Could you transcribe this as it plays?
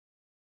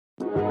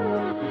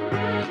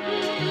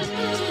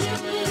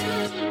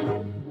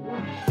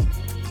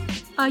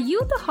Are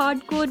you the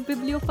hardcore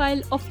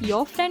bibliophile of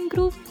your friend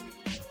group?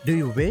 Do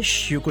you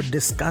wish you could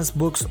discuss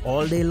books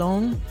all day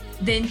long?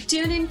 Then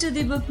tune into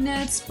the Book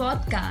Nerds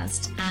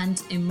podcast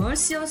and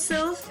immerse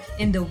yourself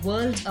in the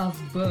world of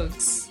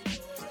books.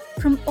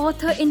 From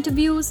author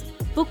interviews,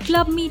 book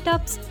club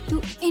meetups,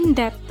 to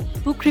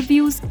in-depth book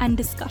reviews and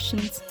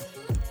discussions.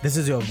 This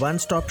is your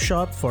one-stop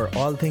shop for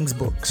all things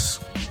books.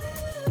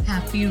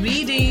 Happy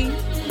reading!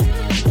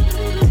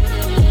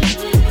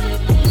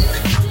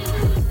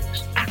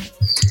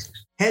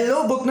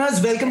 Hello, book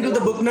nerds. Welcome to the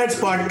Book Nerds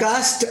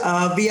podcast.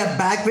 We are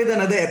back with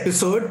another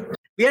episode.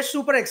 We are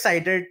super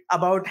excited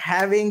about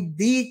having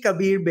the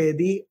Kabir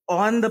Bedi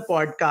on the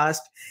podcast.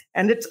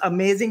 And it's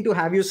amazing to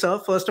have you, sir.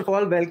 First of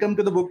all, welcome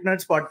to the Book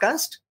Nerds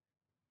podcast.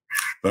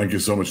 Thank you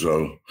so much,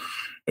 Rahul.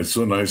 It's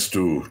so nice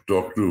to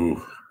talk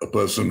to a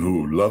person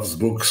who loves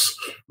books,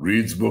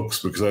 reads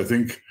books, because I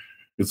think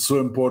it's so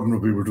important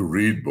for people to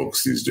read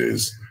books these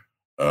days.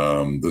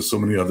 There's so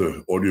many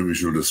other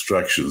audiovisual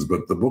distractions,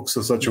 but the books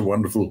are such a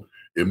wonderful,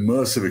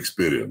 immersive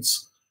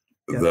experience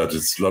that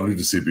it's lovely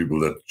to see people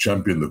that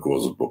champion the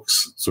cause of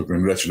books. So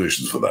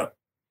congratulations for that.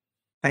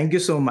 Thank you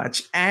so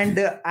much. And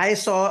I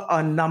saw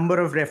a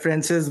number of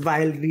references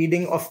while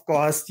reading, of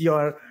course,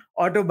 your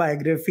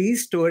autobiography,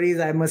 Stories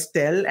I Must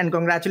Tell. And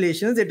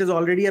congratulations, it is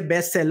already a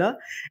bestseller.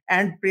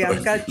 And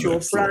Priyanka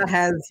Chopra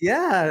has,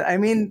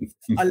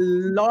 a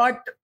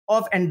lot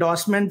of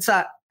endorsements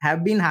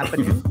have been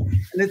happening.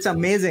 And it's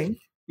amazing,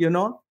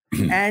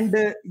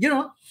 And,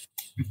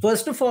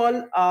 first of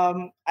all,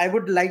 I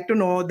would like to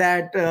know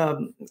that,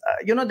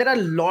 there are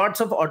lots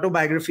of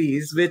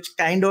autobiographies which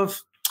kind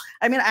of,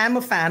 I'm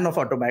a fan of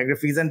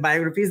autobiographies and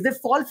biographies. They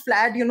fall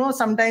flat,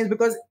 sometimes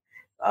because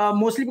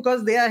mostly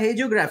because they are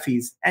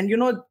hagiographies. And,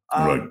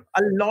 Right.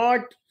 a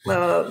lot,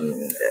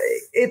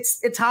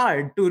 it's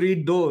hard to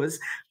read those.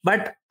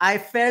 But I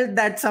felt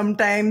that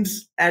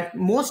sometimes, at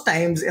most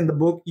times in the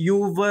book, you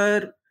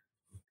were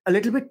a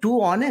little bit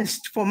too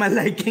honest for my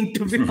liking,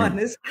 to be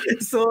honest.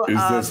 So, Is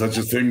there such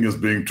a thing as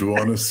being too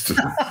honest?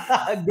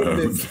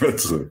 goodness.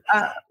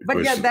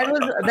 But yeah, that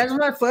was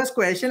my first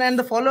question, and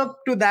the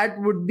follow-up to that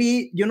would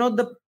be,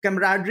 the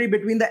camaraderie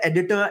between the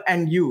editor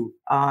and you,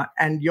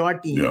 and your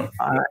team,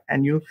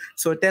 and you.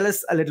 So tell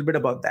us a little bit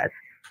about that.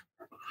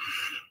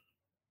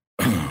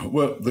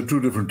 Well, they're two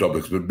different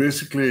topics, but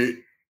basically,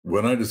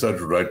 when I decided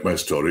to write my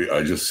story,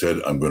 I just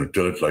said I'm going to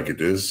tell it like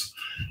it is,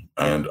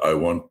 and I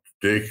want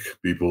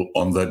take people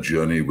on that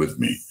journey with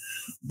me.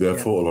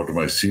 Therefore, a lot of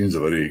my scenes are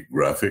very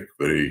graphic,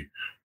 very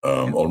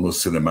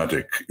almost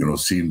cinematic,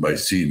 scene by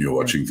scene, you're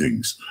watching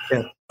things.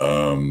 Yeah.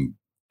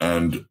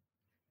 And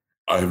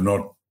I have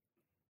not,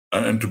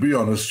 and to be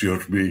honest, you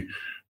have to be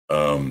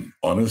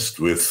honest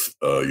with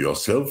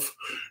yourself.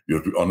 You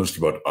have to be honest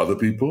about other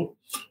people.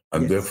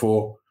 And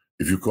therefore,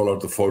 if you call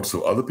out the faults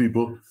of other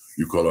people,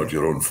 you call out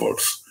your own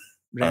faults.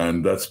 Right.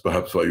 And that's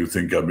perhaps why you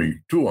think I'm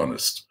being too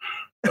honest.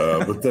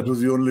 But that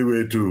was the only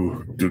way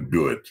to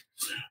do it.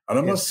 And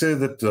I must say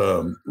that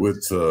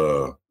with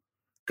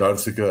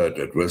Karthika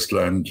at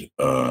Westland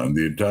and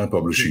the entire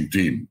publishing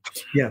team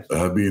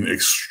have been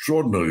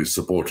extraordinarily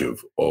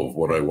supportive of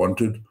what I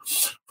wanted.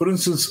 For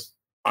instance,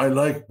 I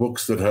like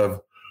books that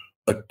have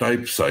a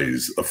type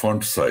size, a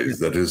font size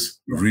that is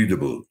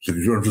readable. So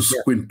you don't have to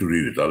squint to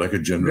read it. I like a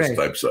generous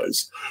type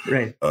size.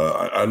 Right.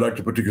 I liked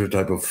a particular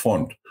type of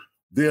font.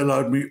 They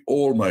allowed me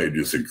all my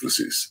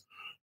idiosyncrasies.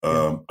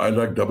 I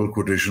like double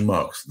quotation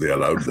marks. They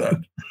allowed that.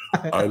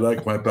 I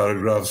like my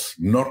paragraphs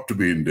not to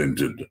be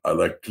indented. I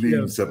like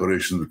clean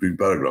separation between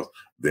paragraphs.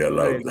 They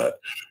allowed that.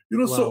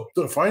 So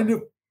to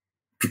find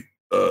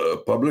a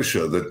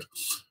publisher that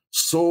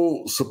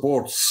so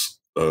supports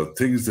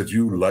things that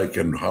you like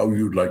and how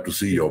you'd like to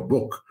see your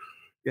book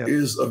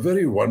is a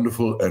very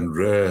wonderful and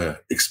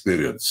rare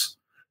experience.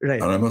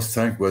 Right. And I must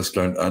thank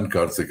Westland and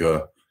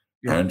Karthika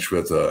and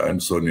Shweta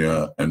and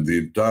Sonia and the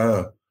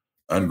entire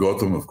and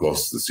Gautam, of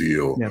course, the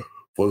CEO,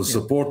 for the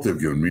support they've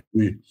given me,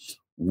 the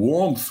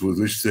warmth with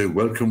which they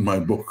welcomed my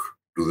book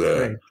to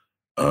their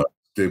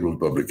stable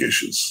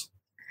publications.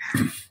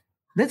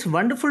 That's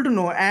wonderful to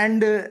know.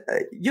 And,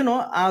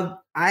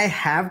 I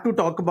have to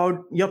talk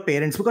about your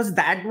parents because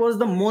that was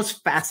the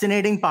most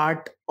fascinating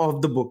part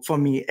of the book for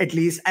me, at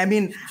least.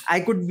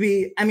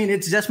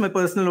 It's just my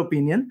personal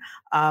opinion.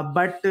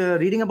 But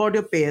reading about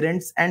your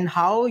parents and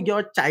how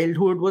your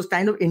childhood was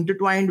kind of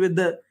intertwined with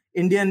the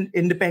Indian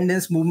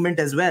independence movement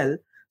as well.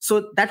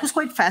 So that was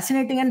quite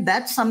fascinating. And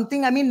that's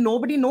something,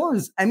 nobody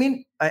knows.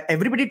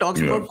 Everybody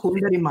talks about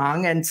Khundari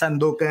Mang and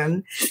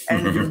Sandokan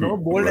and,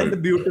 Bold and the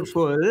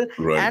Beautiful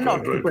and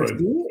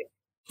Octopussy.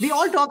 We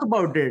all talk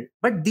about it.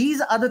 But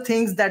these are the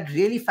things that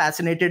really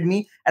fascinated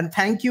me. And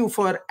thank you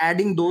for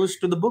adding those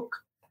to the book.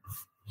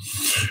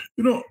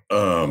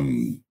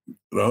 Rahul,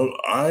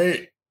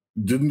 I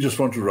didn't just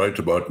want to write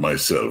about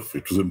myself.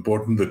 It was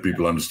important that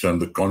people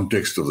understand the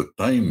context of the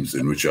times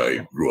in which I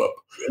grew up,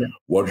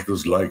 what it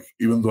was like,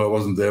 even though I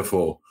wasn't there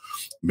for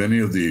many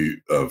of the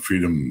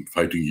freedom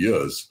fighting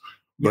years,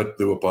 but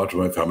they were part of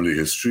my family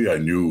history. I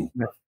knew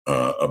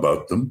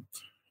about them.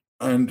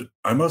 And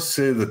I must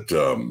say that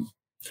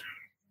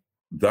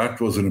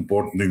that was an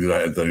important thing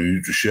that I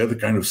needed to share, the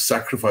kind of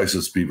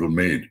sacrifices people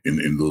made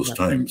in those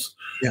times.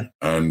 Yeah.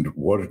 And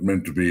what it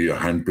meant to be a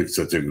handpicked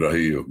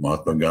satyagrahi of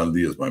Mahatma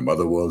Gandhi, as my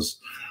mother was,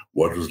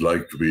 what it was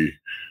like to be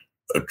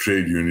a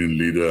trade union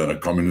leader and a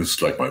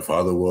communist like my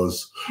father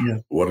was,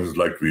 what it was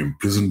like to be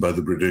imprisoned by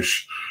the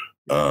British,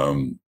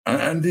 and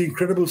the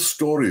incredible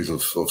stories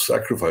of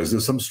sacrifice.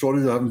 There's some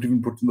stories I haven't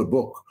even put in the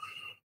book.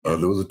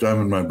 There was a time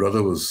when my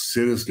brother was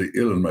seriously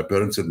ill and my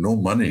parents had no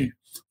money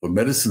for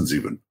medicines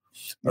even.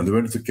 And they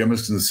went to the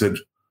chemist and they said,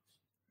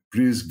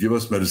 please give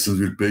us medicines,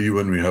 we'll pay you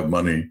when we have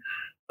money.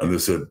 And they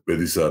said,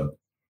 Bedi Saab,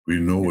 we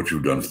know what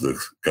you've done for the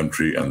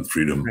country and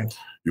freedom. Right.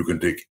 You can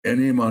take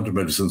any amount of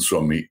medicines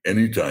from me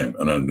anytime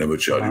and I'll never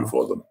charge you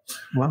for them.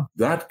 Wow.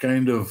 That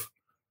kind of,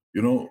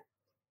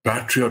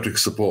 patriotic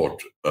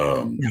support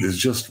is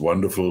just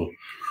wonderful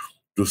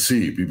to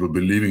see, people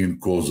believing in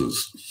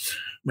causes.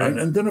 Right.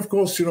 And then, of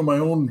course, my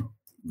own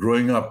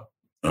growing up,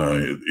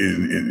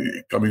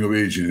 in coming of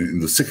age in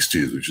the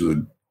 60s, which is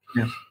a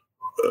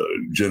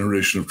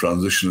generation of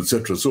transition,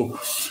 etc. So,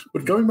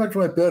 but coming back to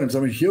my parents,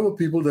 here were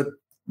people that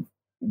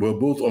were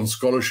both on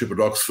scholarship at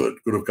Oxford,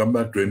 could have come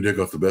back to India,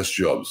 got the best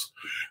jobs,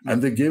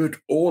 and they gave it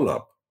all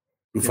up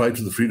to fight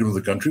for the freedom of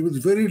the country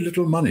with very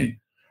little money.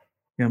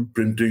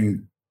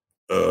 Printing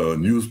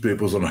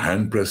newspapers on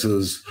hand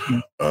presses,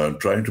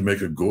 trying to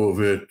make a go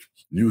of it,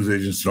 news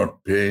agents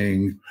not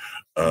paying,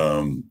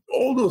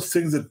 all those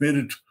things that made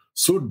it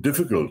so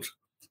difficult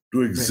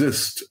to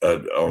exist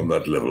on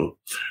that level,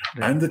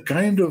 and the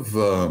kind of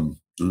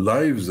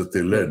lives that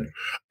they led,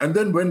 and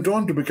then went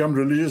on to become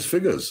religious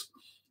figures.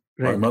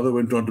 My mother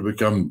went on to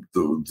become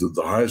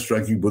the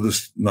highest-ranking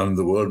Buddhist nun in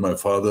the world. My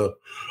father,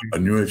 a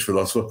New Age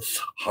philosopher.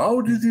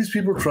 How did these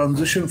people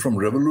transition from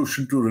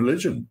revolution to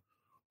religion?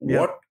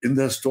 What in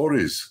their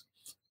stories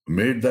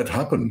made that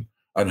happen?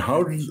 And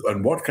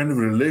what kind of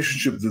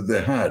relationship did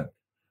they have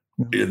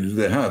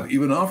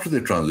even after they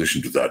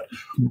transitioned to that?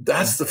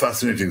 That's the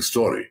fascinating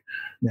story.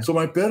 So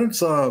my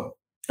parents are,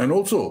 and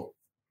also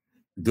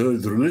the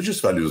religious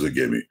values they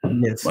gave me.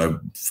 My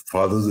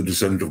father's a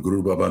descendant of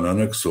Guru Baba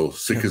Nanak, so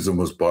Sikhism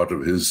was part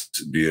of his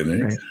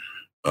DNA.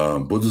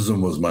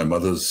 Buddhism was my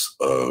mother's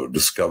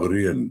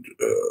discovery and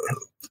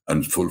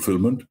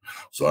fulfillment.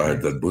 So I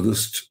had that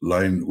Buddhist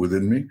line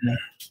within me,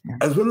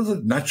 as well as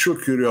a natural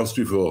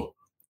curiosity for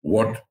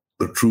what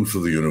the truth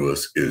of the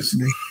universe is.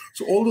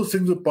 So all those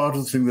things are part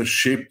of the thing that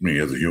shaped me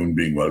as a human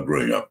being while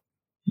growing up.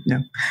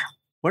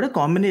 What a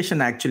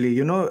combination,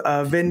 actually,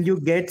 when you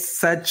get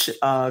such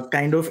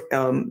kind of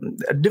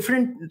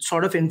different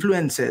sort of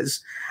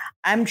influences.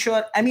 I'm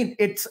sure,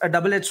 it's a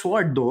double-edged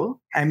sword, though.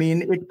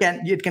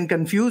 It can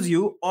confuse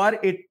you, or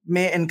it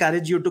may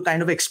encourage you to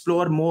kind of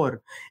explore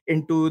more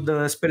into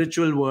the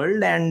spiritual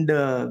world. And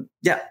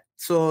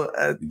so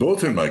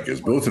both in my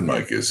case,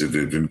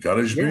 it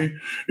encouraged me.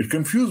 It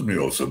confused me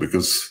also,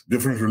 because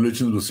different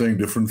religions were saying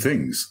different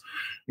things,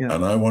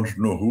 and I wanted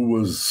to know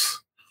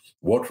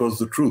what was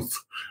the truth.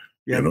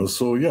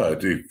 So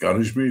it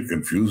encouraged me, it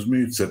confused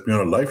me, it set me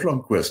on a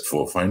lifelong quest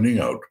for finding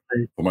out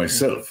for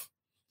myself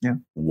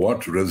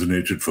what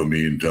resonated for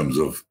me in terms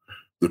of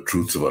the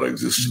truths of our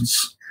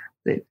existence.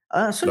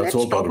 So that's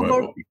all part of my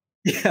book.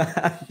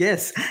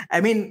 Yes.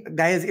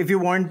 Guys, if you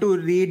want to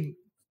read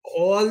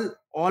all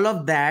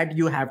of that,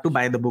 you have to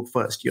buy the book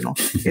first.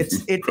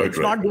 It's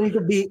not going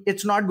to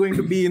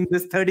be in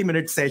this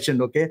 30-minute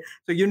session. Okay.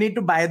 So you need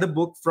to buy the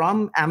book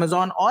from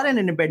Amazon or an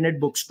independent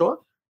bookstore.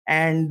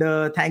 And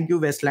thank you,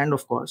 Westland,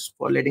 of course,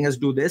 for letting us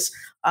do this.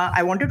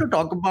 I wanted to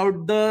talk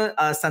about the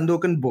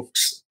Sandokan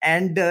books.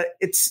 And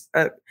it's,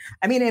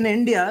 in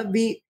India,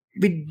 we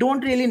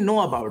don't really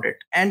know about it.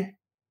 And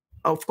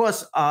of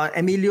course,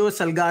 Emilio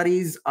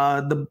Salgari's,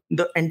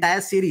 the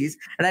entire series,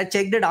 and I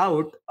checked it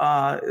out.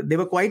 They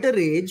were quite a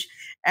rage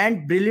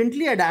and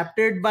brilliantly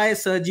adapted by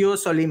Sergio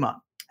Solima.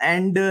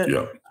 And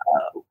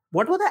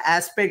what were the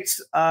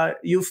aspects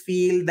you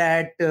feel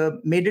that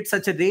made it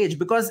such a rage?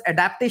 Because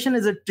adaptation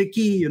is a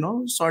tricky,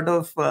 sort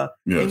of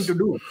thing to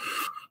do.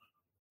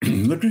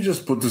 Let me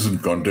just put this in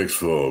context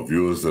for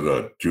viewers that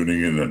are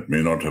tuning in and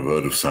may not have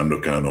heard of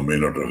Sandokan or may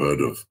not have heard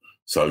of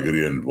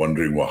Salgari and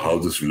wondering how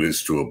this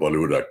relates to a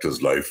Bollywood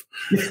actor's life.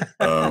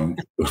 The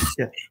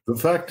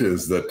fact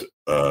is that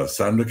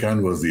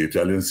Sandokan was the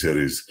Italian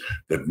series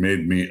that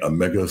made me a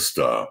mega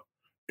star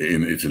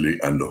in Italy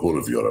and the whole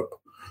of Europe.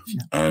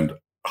 And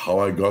how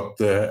I got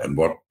there and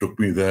what took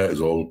me there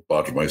is all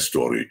part of my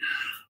story.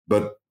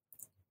 But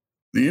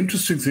the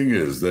interesting thing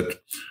is that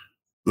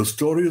the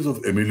stories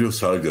of Emilio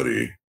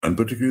Salgari, and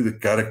particularly the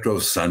character of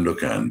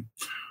Sandokan,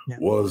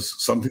 was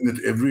something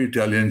that every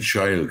Italian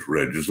child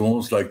read. It's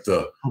almost like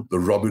the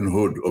Robin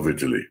Hood of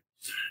Italy.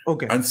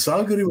 Okay. And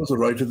Salgari was a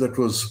writer that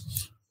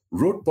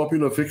wrote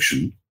popular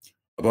fiction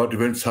about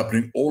events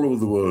happening all over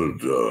the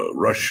world,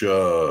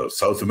 Russia,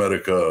 South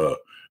America,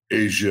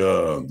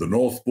 Asia, the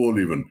North Pole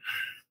even.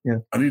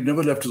 And he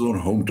never left his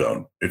own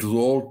hometown. It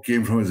all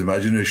came from his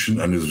imagination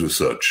and his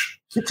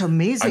research. It's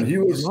amazing. And he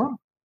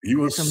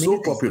was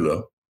so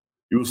popular.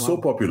 He was so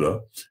popular.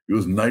 He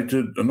was recognized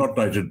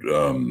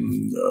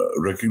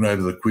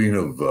as the Queen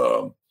of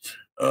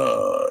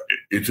uh,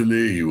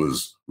 Italy. He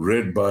was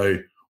read by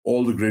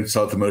all the great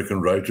South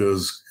American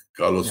writers,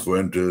 Carlos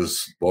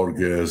Fuentes,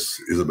 Borges,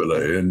 Isabella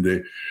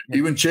Allende.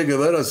 Even Che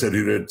Guevara said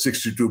he read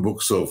 62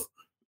 books of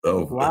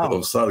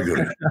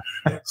Salgari.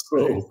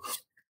 So,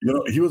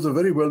 he was a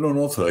very well-known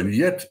author, and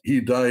yet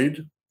he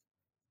died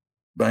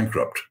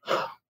bankrupt.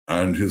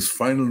 And his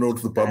final note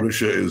to the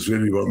publisher is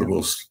really one of the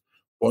most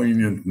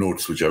poignant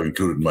notes, which I've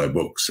included in my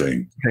book,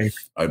 saying,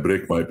 I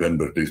break my pen,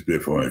 but please pay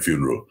for my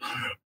funeral.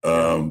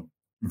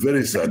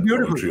 Very sad.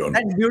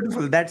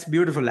 That's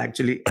beautiful,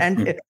 actually.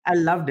 And I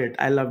loved it.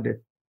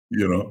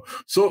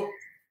 So,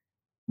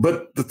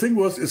 but the thing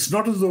was, it's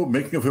not as though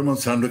making a film on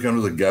Sandokan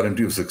was a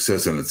guarantee of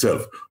success in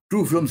itself.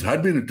 2 films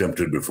had been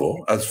attempted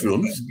before as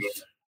films,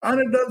 and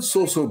it done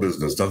so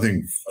business,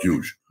 nothing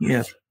huge.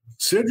 Yeah.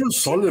 Sergio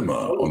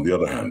Sollima, on the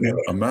other hand,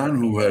 a man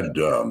who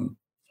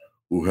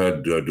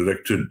had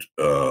directed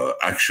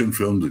action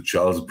films with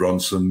Charles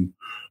Bronson,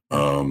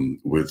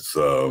 with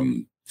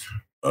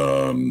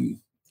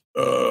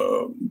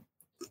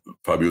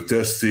Fabio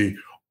Testi,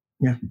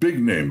 big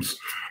names,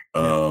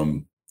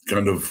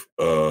 kind of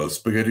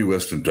spaghetti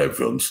western type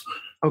films.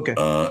 Okay.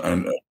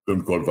 And a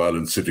film called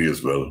Violent City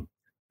as well,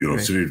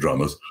 city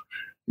dramas.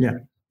 Yeah.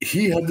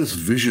 He had this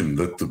vision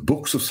that the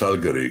books of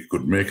Salgari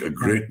could make a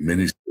great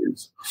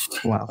miniseries.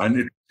 Wow.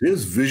 And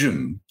his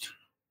vision,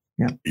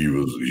 he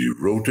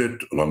wrote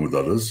it along with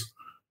others.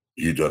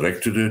 He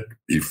directed it.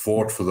 He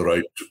fought for the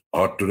right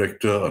art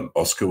director, an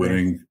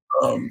Oscar-winning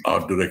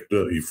art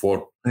director. He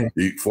fought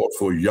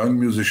for young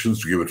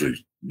musicians to give it a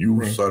new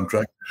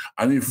soundtrack.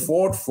 And he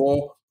fought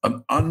for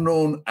an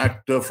unknown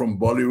actor from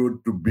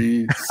Bollywood to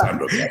be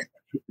Sandokan.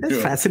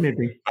 That's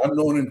fascinating.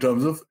 Unknown in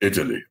terms of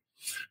Italy.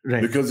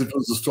 Right. Because it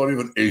was the story of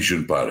an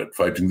Asian pirate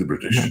fighting the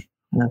British.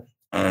 Yeah.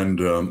 And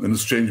in a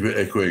strange way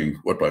echoing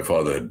what my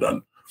father had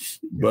done.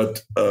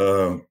 But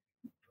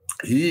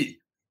he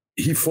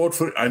fought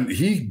for it, and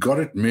he got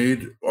it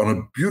made on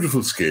a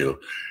beautiful scale.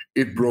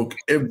 It broke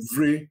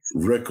every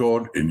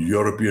record in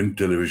European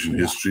television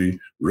history,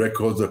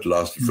 records that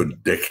lasted for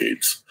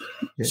decades.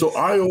 Yes. So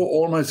I owe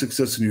all my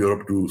success in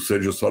Europe to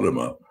Sergio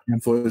Sollima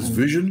for his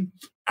vision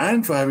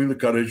and for having the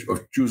courage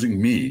of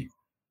choosing me,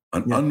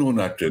 an unknown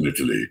actor in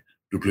Italy,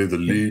 to play the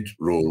lead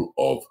role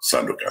of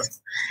Sandokan.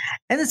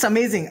 And it's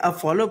amazing. A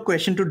follow-up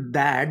question to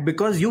that,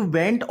 because you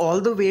went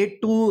all the way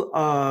to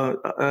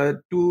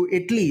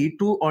Italy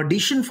to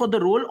audition for the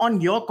role on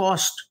your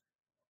cost.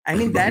 I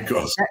mean,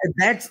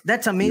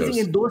 that's amazing.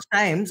 In those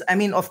times. I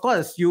mean, of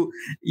course,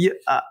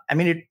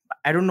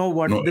 I don't know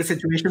what the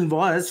situation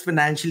was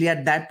financially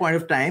at that point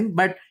of time,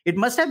 but it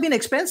must have been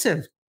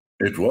expensive.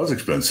 It was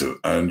expensive,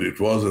 and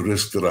it was a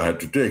risk that I had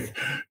to take.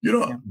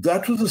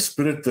 That was the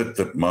spirit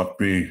that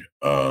marked me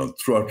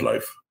throughout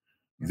life.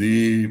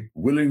 The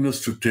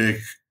willingness to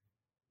take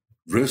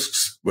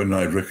risks when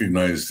I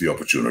recognized the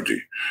opportunity.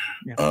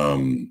 Yeah.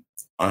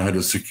 I had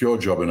a secure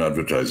job in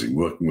advertising,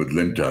 working with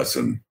Lintas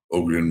and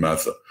Ogilvy and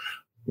Mather.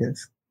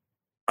 Yes.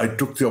 I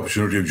took the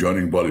opportunity of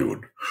joining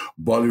Bollywood.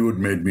 Bollywood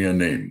made me a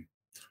name.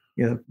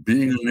 Yeah.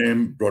 Being a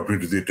name brought me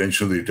to the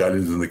attention of the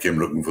Italians, and they came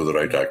looking for the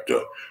right actor.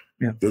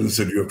 Yeah. Then they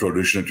said, you have to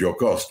audition at your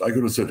cost. I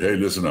could have said, hey,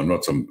 listen, I'm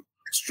not some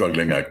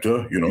struggling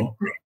actor,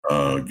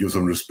 give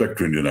some respect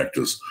to Indian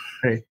actors.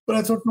 Right. But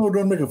I thought, no,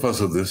 don't make a fuss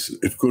of this.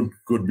 It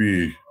could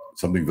be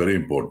something very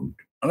important.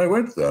 And I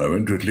went there. I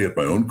went to Italy at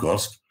my own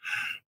cost.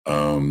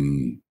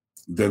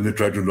 Then they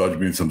tried to lodge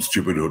me in some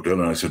stupid hotel.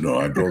 And I said, no,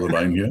 I draw the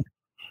line here.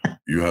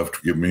 You have to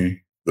give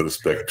me the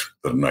respect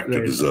that an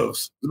actor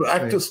deserves. The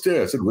actors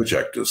stay. I said, which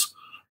actors?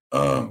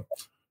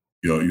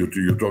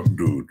 You're talking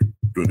to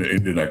an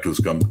Indian actor who's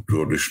come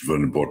to audition for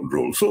an important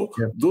role. So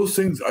those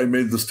things I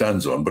made the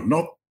stands on, but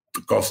not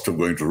the cost of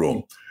going to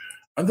Rome.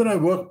 And then I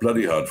worked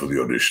bloody hard for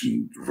the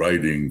audition,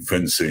 riding,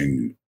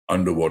 fencing,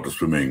 underwater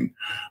swimming,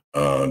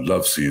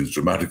 love scenes,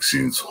 dramatic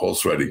scenes,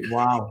 horse riding.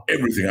 Wow.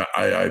 Everything.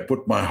 I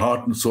put my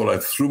heart and soul, I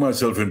threw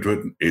myself into it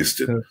and aced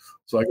it.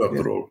 So I got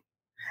the role.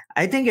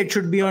 I think it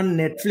should be on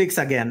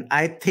Netflix again.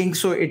 I think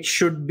so. It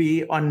should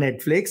be on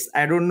Netflix.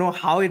 I don't know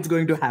how it's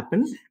going to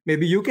happen.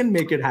 Maybe you can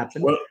make it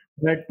happen.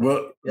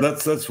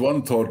 That's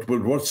one thought.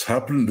 But what's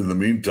happened in the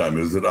meantime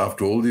is that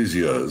after all these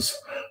years,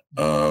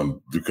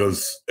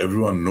 because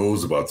everyone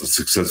knows about the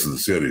success of the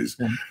series,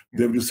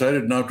 they've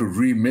decided now to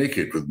remake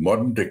it with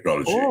modern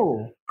technology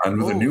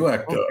and with a new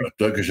actor, a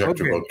Turkish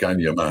actor called Can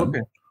Yaman,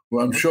 who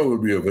I'm sure will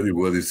be a very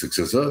worthy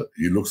successor.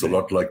 He looks a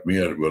lot like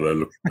me when I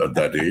looked at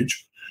that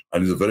age.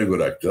 And he's a very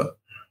good actor.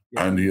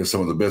 And he has some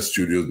of the best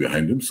studios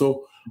behind him.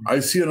 So I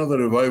see another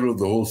revival of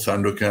the whole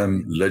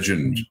Sandokan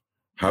legend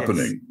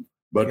happening,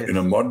 but in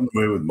a modern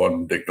way with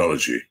modern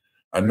technology.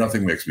 And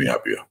nothing makes me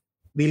happier.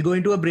 We'll go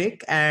into a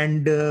break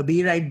and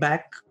be right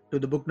back to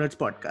the Book Nerds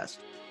podcast.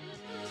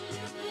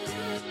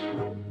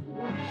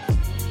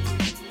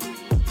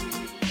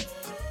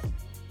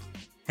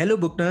 Hello,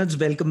 Book Nerds.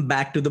 Welcome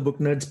back to the Book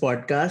Nerds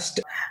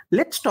podcast.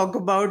 Let's talk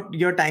about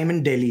your time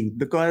in Delhi,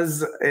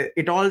 because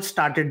it all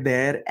started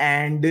there,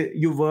 and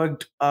you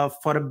worked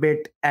for a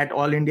bit at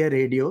All India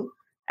Radio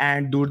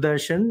and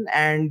Doordarshan,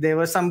 and there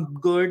were some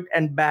good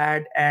and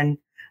bad and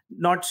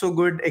not so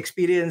good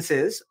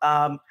experiences.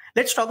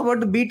 Let's talk about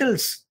the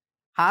Beatles.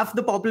 Half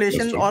the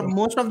population, or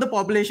most of the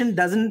population,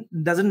 doesn't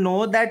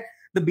know that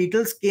the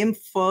Beatles came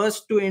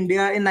first to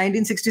India in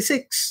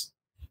 1966.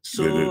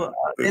 So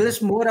tell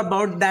us more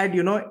about that,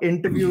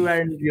 interview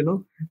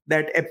and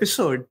that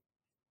episode.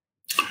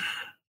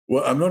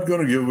 Well, I'm not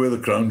going to give away the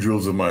crown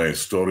jewels of my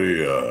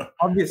story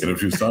in a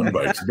few sound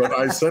bites, but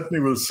I certainly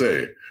will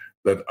say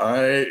that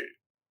I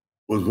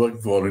was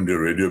working for All India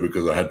Radio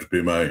because I had to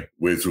pay my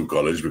way through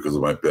college because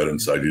of my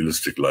parents'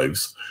 idealistic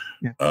lives.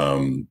 Yeah.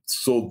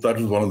 So that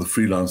was one of the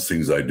freelance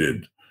things I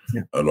did,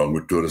 along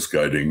with tourist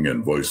guiding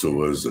and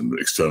voiceovers and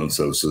external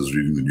services,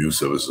 reading the news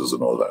services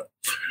and all that.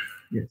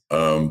 Yes.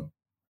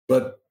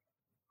 But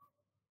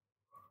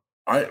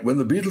when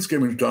the Beatles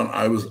came into town,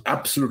 I was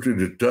absolutely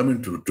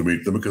determined to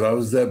meet them because I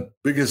was their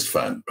biggest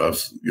fan. I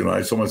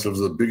saw myself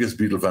as the biggest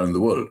Beatle fan in the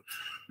world.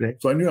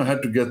 Right. So I knew I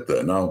had to get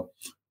there. Now,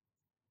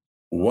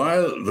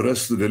 while the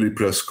rest of the Delhi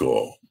press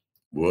corps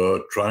were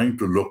trying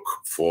to look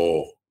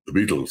for the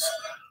Beatles,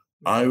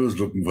 I was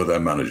looking for their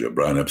manager,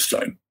 Brian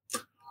Epstein.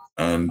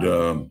 And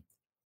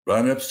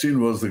Brian Epstein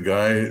was the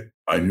guy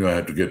I knew I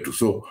had to get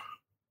to.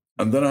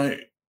 And then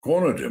I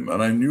cornered him,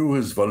 and I knew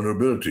his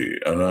vulnerability,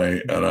 and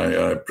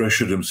I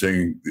pressured him,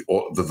 saying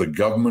that the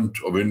government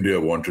of India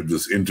wanted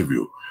this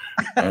interview,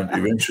 and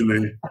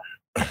eventually,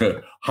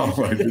 how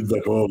I did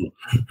that whole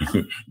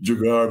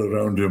jugaad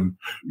around him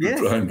to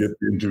try and get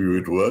the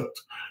interview, it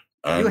worked.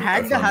 And you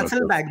had the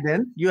hustle back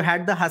then. You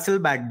had to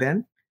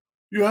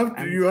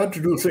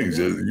do things.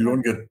 You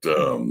don't get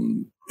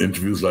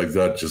interviews like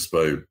that just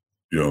by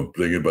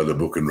playing it by the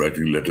book and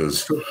writing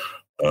letters.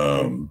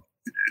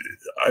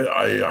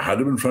 I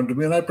had him in front of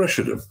me and I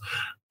pressured him.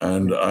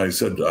 And I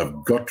said,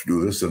 I've got to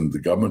do this, and the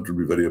government will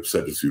be very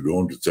upset if you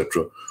don't,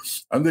 etc.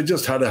 And they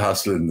just had a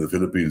hassle in the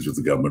Philippines with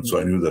the government, so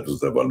I knew that was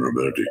their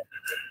vulnerability.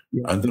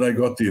 Yeah. And then I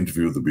got the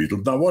interview with the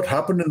Beatles. Now, what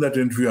happened in that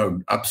interview,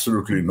 I'm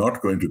absolutely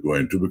not going to go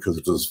into because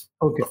it was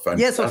a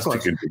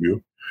fantastic interview,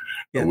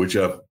 which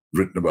I've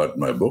written about in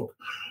my book.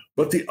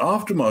 But the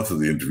aftermath of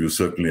the interview,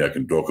 certainly I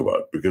can talk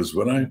about, because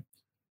when I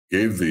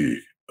gave the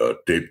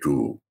tape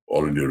to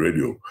All India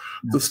Radio,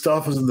 the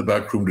staffers in the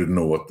back room didn't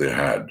know what they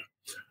had.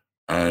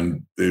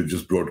 And they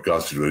just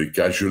broadcast it very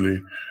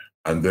casually.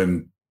 And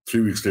then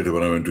 3 weeks later,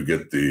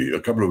 a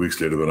couple of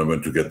weeks later, when I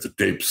went to get the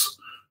tapes,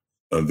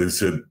 they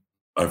said,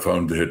 I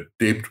found they had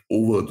taped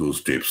over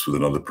those tapes with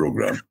another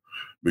program,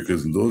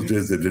 because in those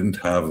days they didn't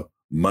have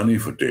money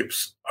for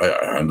tapes.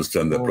 I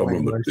understand that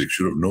problem, that they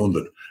should have known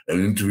that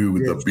an interview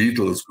with the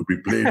Beatles could be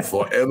played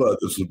forever.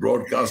 This was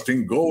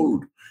broadcasting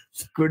gold.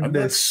 Goodness. And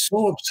that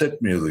so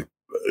upset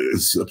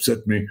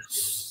me.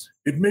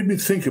 It made me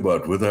think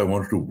about whether I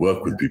wanted to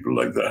work with people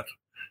like that.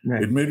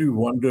 Right. It made me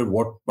wonder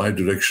what my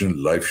direction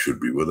in life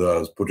should be, whether I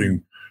was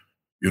putting,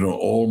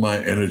 all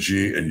my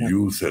energy and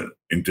youth and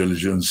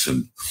intelligence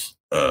and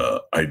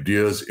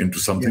ideas into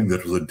something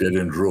that was a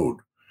dead-end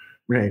road.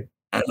 Right.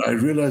 And I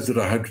realized that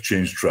I had to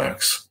change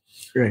tracks.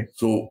 Right.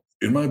 So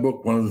in my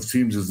book, one of the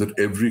themes is that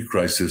every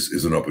crisis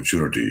is an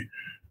opportunity,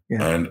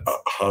 and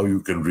how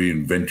you can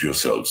reinvent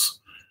yourselves.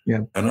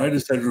 Yeah. And I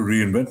decided to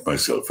reinvent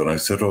myself, and I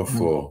set off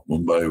for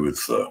Mumbai with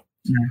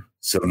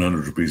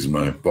 700 rupees in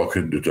my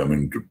pocket,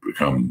 determined to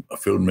become a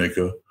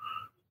filmmaker.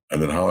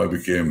 And then how I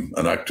became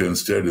an actor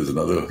instead is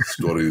another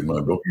story in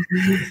my book.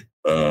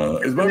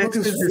 My book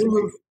is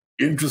full of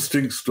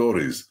interesting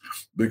stories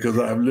because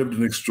I have lived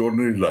an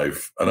extraordinary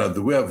life. And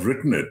the way I've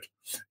written it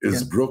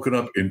is broken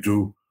up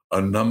into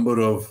a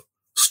number of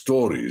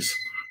stories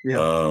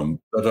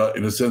that are,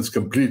 in a sense,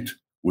 complete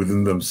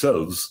within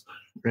themselves,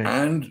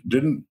 and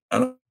didn't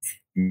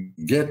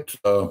get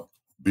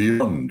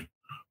beyond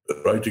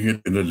writing it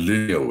in a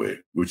linear way,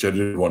 which I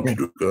didn't want to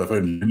do, because I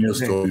find linear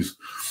stories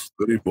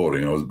very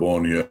boring. I was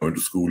born here, I went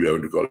to school here, I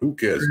went to college. Who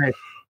cares? Right.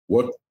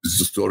 What is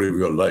the story of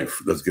your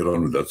life? Let's get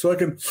on with that. So I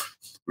can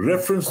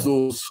reference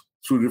those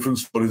through different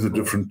stories at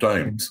different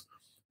times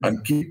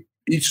and keep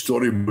each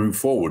story moving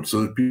forward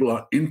so that people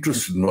are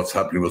interested in what's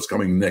happening, what's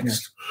coming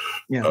next.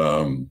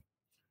 And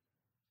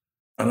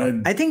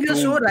I think you're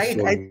so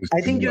right.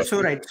 I think you're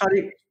so right.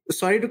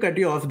 Sorry to cut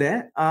you off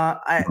there.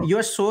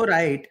 You're so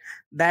right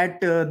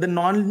that the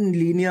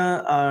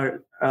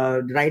non-linear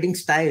writing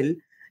style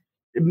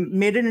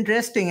made it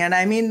interesting. And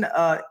I mean,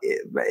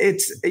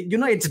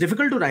 it's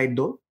difficult to write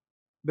though,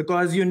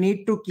 because you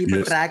need to keep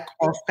a track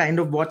of kind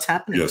of what's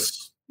happening.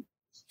 Yes.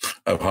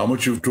 Of how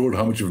much you've told,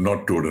 how much you've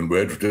not told, and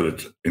where to tell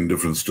it in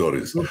different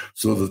stories.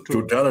 So the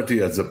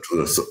totality adds up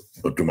to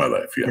my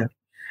life. You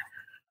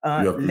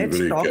have to be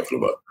very careful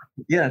about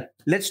it.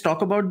 Let's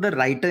talk about the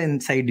writer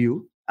inside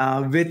you,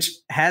 which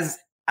has,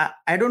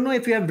 I don't know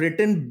if you have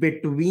written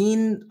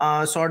between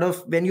sort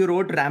of when you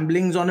wrote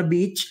Ramblings on a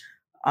Beach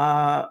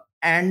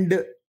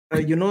and,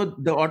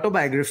 the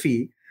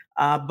autobiography.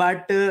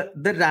 But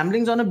the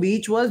Ramblings on a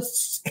Beach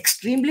was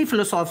extremely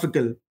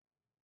philosophical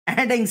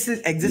and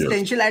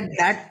existential at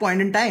that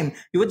point in time.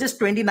 You were just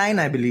 29,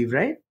 I believe,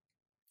 right?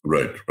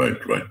 Right.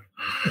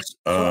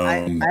 So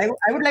I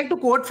would like to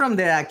quote from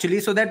there actually,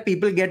 so that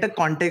people get a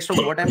context of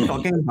what I'm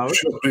talking about.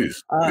 Sure,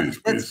 please.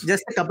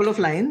 Just a couple of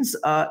lines.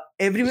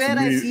 Everywhere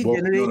I see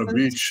walking on a generations.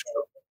 beach.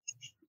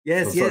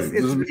 Yes.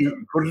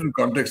 Put it in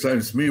context.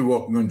 It's me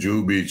walking on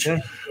Jew Beach,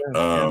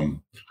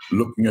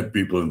 looking at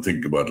people and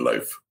thinking about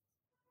life.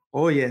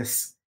 Oh,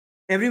 yes.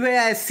 Everywhere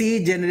I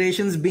see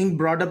generations being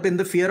brought up in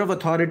the fear of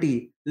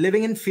authority,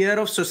 living in fear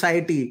of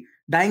society,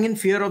 dying in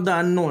fear of the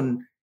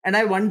unknown. And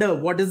I wonder,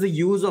 what is the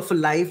use of a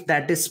life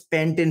that is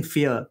spent in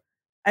fear?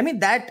 I mean,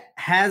 that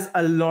has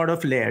a lot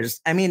of layers.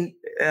 I mean,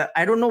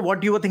 I don't know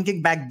what you were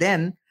thinking back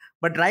then,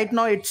 but right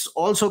now it's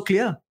also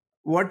clear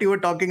what you were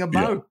talking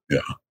about.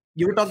 Yeah.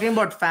 You were talking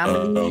about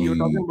family, you were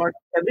talking about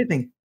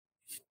everything.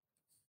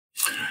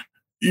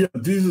 Yeah,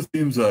 these are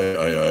themes I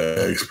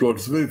explored.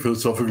 It's a very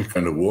philosophical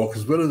kind of walk,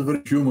 as well as a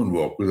very human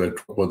walk, because I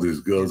talk about these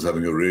girls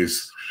having a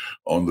race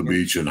on the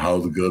beach and how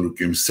the girl who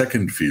came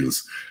second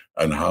feels,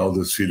 and how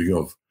this feeling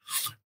of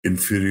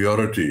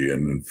inferiority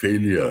and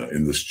failure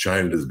in this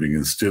child is being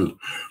instilled.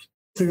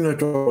 The thing that I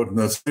talk about in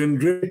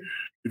that,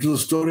 it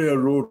was a story I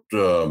wrote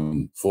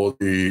for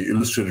the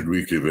Illustrated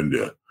Weekly of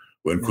India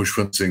when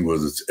Khushwant Singh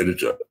was its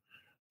editor.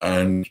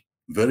 And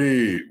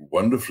very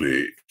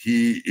wonderfully,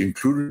 he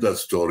included that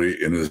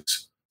story in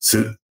his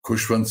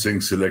Khushwant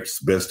Singh Selects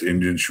Best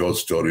Indian Short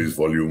Stories,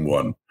 Volume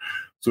 1.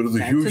 So it was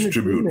a huge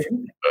tribute.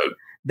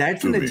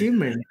 That's an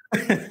achievement.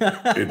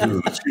 It is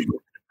an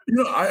achievement.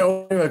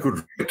 I could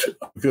write,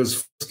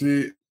 because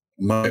firstly,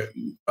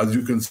 as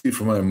you can see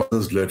from my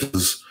mother's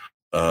letters,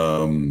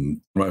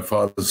 my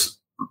father's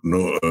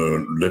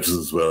letters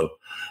as well,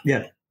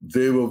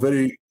 they were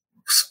very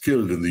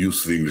skilled in the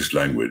use of the English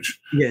language.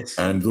 Yes.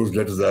 And those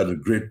letters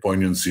added great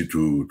poignancy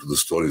to the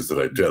stories that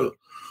I tell.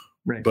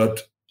 Right.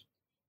 But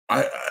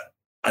I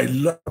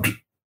loved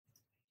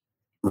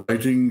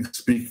writing,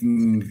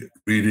 speaking,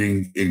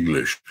 reading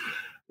English.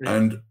 Right.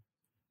 And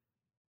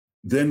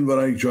then when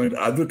I joined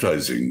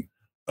advertising,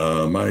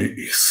 my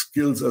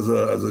skills as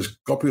a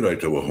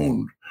copywriter were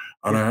honed.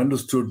 And I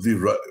understood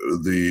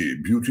the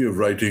beauty of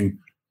writing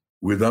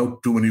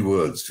without too many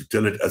words, to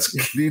tell it as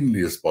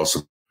cleanly as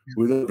possible,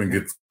 without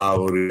making it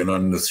flowery and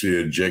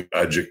unnecessary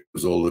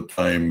adjectives all the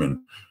time and,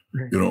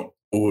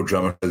 over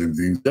dramatizing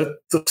things. Let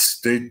the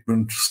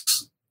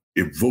statements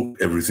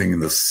evoke everything in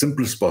the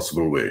simplest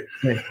possible way.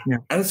 Right. Yeah.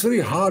 And it's very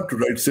hard to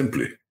write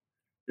simply.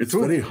 It's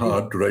very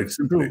hard to write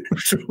simply.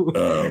 True.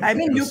 I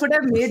mean, you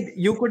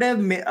could have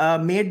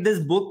made this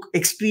book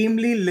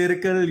extremely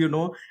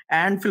lyrical,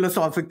 and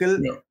philosophical.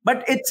 Yeah.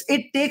 But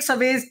it takes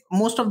away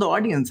most of the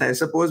audience, I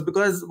suppose,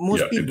 because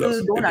most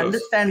people don't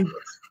understand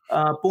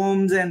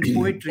poems and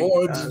poetry.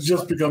 Or it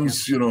just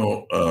becomes,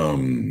 people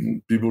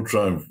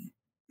try and,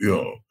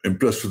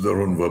 impressed with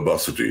their own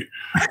verbosity.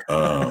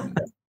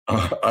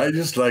 I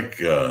just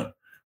like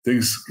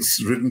things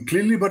written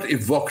cleanly but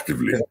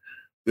evocatively. Yeah.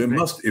 They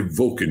must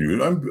evoke in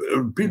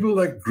you. People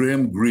like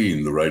Graham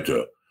Greene, the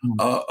writer,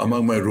 are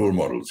among my role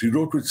models. He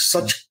wrote with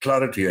such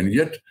clarity and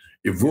yet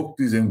evoked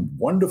these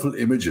wonderful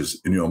images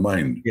in your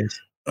mind. Yes.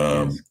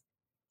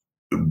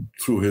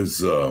 Through his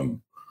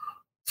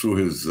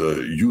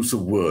use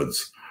of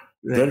words.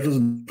 Right. That was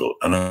mental,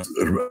 and I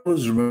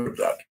always remember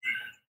that.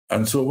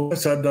 And so when I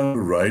sat down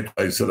to write,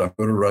 I said, I'm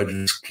going to write it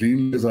as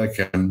cleanly as I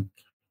can,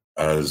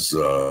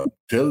 tell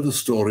the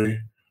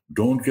story,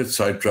 don't get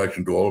sidetracked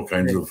into all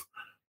kinds of.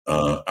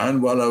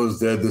 And while I was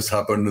there, this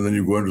happened, and then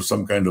you go into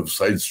some kind of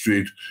side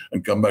street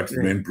and come back to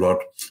the main plot.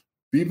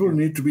 People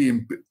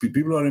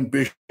are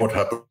impatient what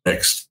happened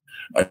next.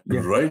 I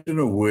write in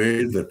a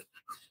way that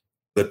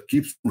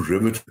keeps them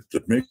riveted,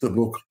 that makes the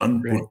book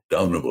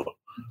unputdownable.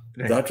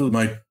 Right. That was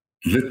my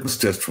litmus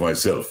test for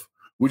myself,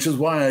 which is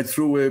why I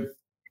threw away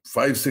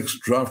 5-6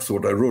 drafts of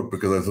what I wrote,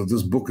 because I thought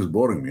this book is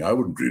boring me. I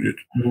wouldn't read it.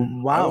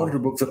 Wow. I wanted a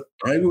book that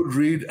I would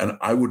read and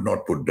I would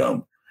not put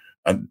down.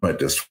 And my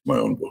test for my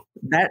own book.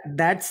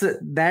 That's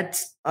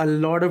a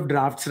lot of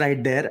drafts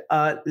right there.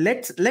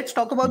 Let's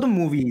talk about the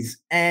movies.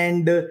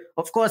 And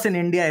of course, in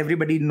India,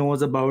 everybody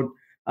knows about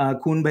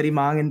Khoon Bhari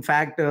Maang. In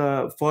fact,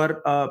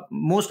 for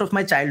most of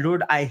my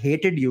childhood, I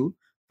hated you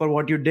for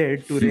what you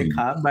did to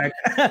Rekha.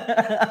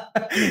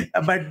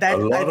 But that, a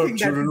lot of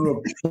children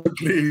were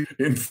totally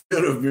in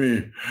fear of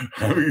me,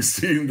 having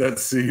seen that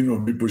scene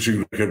of me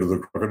pushing Rekha to the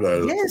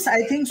crocodile. Yes,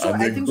 I think so.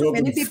 I think so.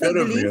 Many people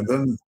believe.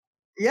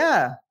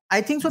 I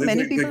think so.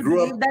 Many people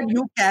believe that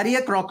you carry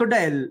a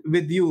crocodile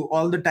with you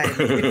all the time.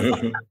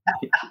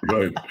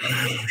 Right.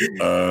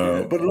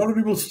 But a lot of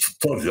people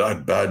thought,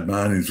 that bad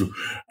man.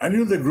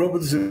 And they grow up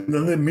with this, and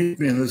then they meet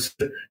me and they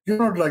say, you're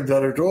not like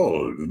that at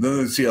all. And then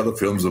they see other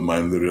films of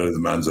mine, they realize the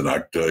man's an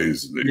actor.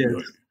 It's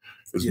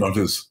not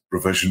his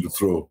profession to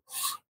throw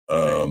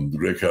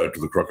Rekha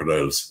to the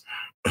crocodiles.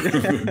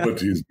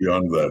 But he's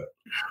beyond that.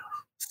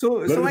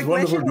 So it's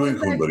wonderful doing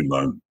Khoon Bhari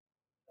Maang.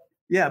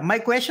 Yeah, my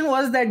question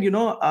was that,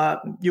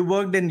 you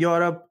worked in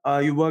Europe,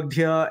 you worked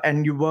here,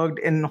 and you worked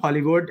in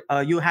Hollywood.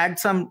 You had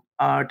some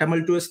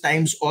tumultuous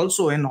times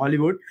also in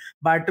Hollywood,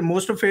 but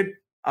most of it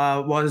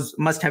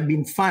must have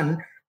been fun.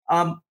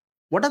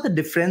 what are the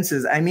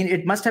differences? I mean,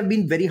 it must have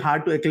been very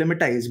hard to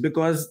acclimatize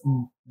because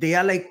they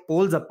are like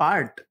poles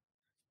apart.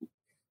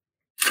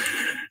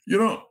 You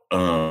know,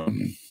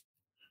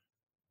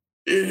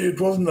 it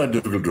wasn't that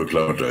difficult to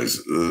acclimatize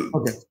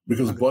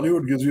because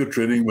Bollywood gives you a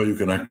training where you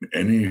can act in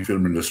any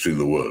film industry in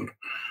the world.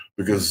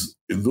 Because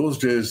in those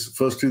days,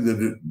 firstly, they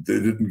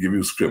didn't give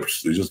you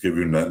scripts; they just gave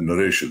you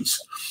narrations,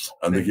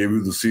 and they gave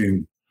you the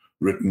scene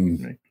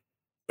written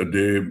a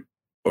day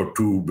or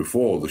two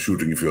before the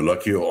shooting, if you're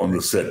lucky, or on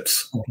the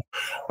sets.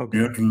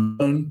 You have to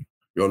learn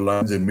your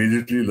lines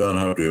immediately, learn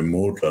how to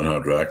emote, learn how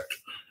to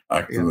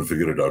act them and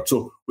figure it out.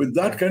 So with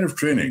that kind of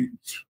training,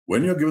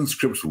 when you're given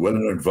scripts well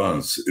in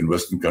advance in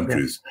Western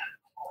countries,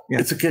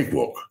 it's a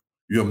cakewalk.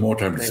 You have more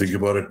time to think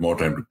about it, more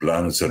time to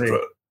plan, etc.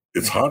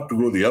 It's hard to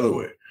go the other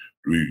way.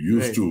 We're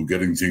used to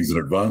getting things in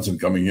advance and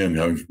coming in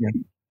having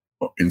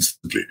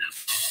instantly.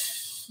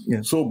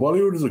 So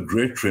Bollywood is a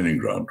great training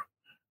ground.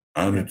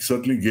 And it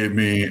certainly gave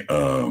me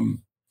a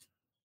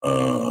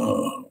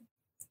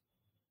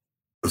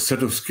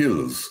set of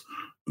skills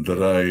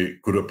that I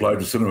could apply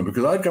to cinema,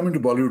 because I'd come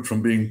into Bollywood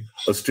from being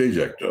a stage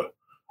actor.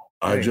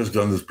 I had just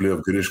done this play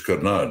of Girish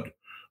Karnad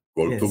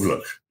called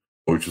Tughlaq,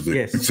 which was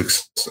a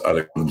success,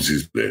 Alex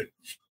Ramsey's play,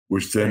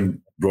 which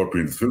then brought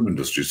me into the film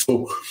industry.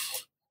 So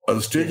as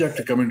a stage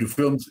actor coming to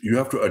films, you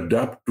have to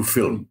adapt to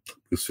film,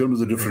 because film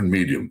is a different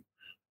medium.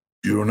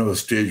 You don't have a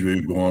stage where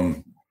you go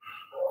on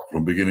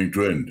from beginning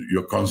to end.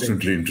 You're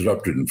constantly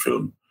interrupted in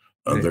film,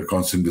 and there are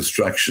constant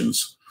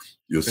distractions.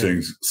 You're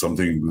saying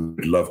something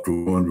you'd love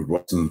to, and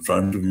what's in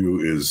front of you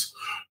is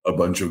a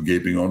bunch of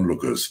gaping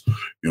onlookers,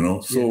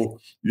 So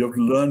you have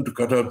to learn to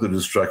cut out the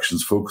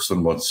distractions, focus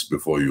on what's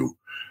before you.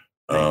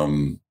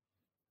 And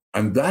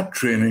that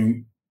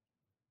training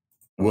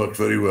worked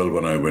very well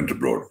when I went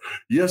abroad.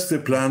 Yes, they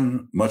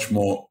plan much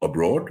more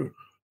abroad,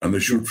 and they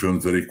shoot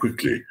films very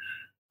quickly.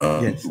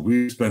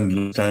 We spend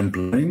less time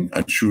planning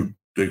and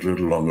take a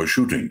little longer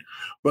shooting.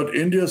 But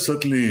India is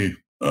certainly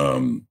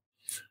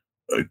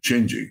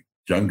changing.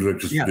 Young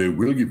directors today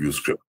will give you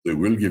script, they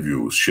will give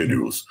you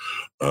schedules,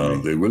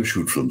 they will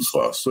shoot films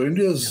fast. So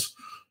India's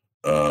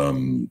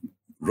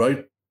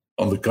right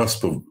on the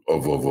cusp of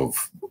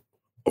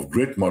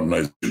great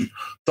modernization.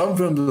 Some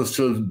films are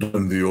still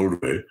done the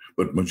old way,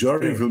 but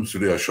majority of films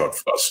today are shot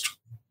fast.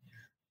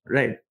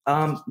 Right.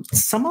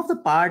 Some of the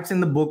parts in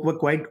the book were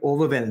quite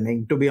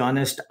overwhelming, to be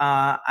honest.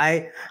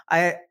 I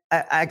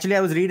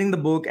was reading the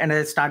book and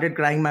I started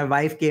crying. My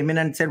wife came in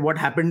and said, "What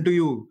happened to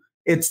you?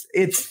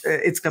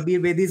 It's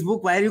Kabir Bedi's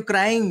book. Why are you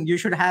crying? You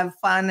should have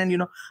fun."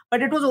 And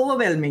but it was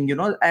overwhelming.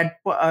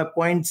 At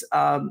points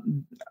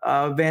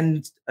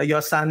when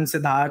your son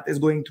Siddharth is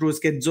going through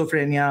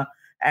schizophrenia,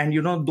 and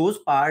those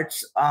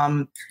parts,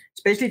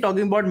 especially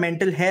talking about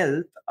mental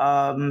health,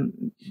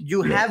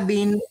 you have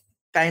been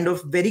kind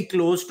of very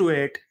close to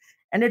it,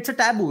 and it's a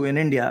taboo in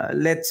India.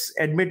 Let's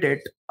admit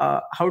it.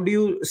 How do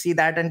you see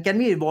that, and can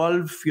we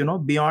evolve,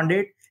 beyond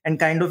it, and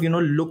kind of,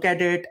 look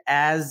at it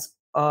as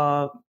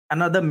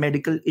another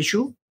medical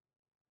issue?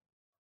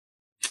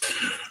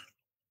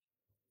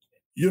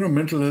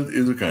 Mental health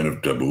is a kind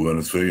of taboo, and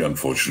it's very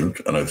unfortunate.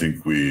 And I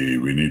think we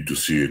need to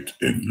see it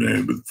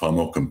with far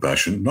more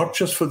compassion, not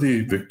just for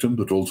the victim,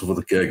 but also for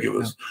the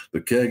caregivers. The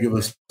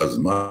caregivers as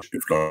much,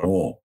 if not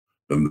more,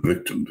 than the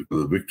victim,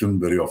 because the victim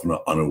very often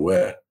are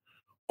unaware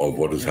of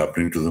what is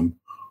happening to them.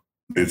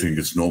 They think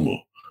it's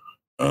normal.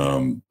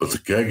 But the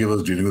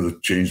caregivers dealing with a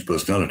changed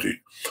personality.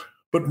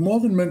 But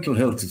more than mental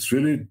health, it's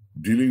really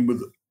dealing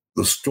with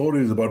the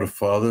stories about a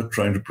father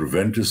trying to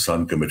prevent his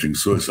son committing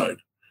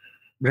suicide.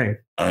 Right.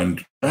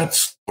 And that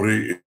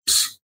story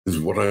is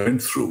what I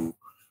went through.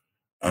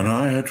 And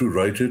I had to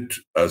write it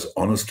as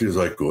honestly as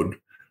I could.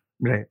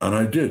 Right. And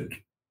I did.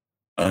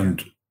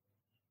 And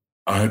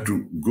I had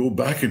to go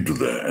back into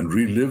there and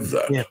relive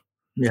that.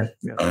 Yeah.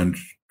 And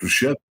to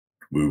share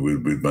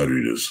with my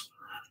readers.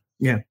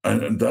 Yeah.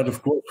 And that,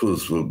 of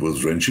course,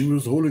 was wrenching. It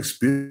was the whole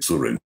experience so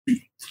wrenching.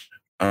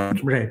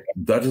 And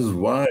that is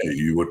why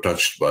you were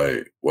touched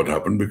by what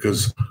happened,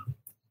 because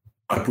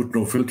I put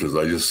no filters.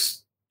 I just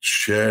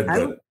shared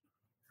that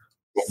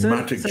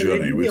traumatic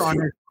journey with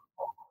you.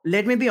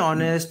 Let me be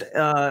honest.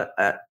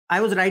 I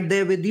was right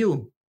there with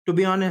you, to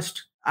be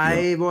honest.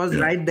 I was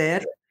right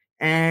there.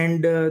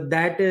 And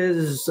that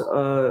is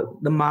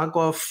the mark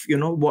of,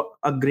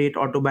 a great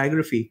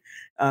autobiography.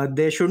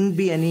 There shouldn't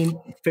be any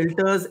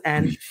filters,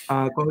 and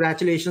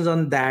congratulations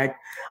on that.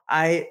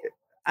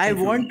 I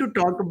want to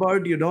talk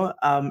about,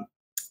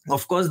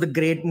 of course, the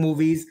great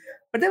movies,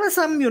 but there were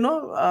some,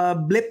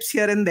 blips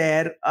here and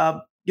there.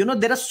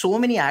 There are so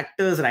many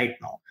actors right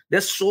now.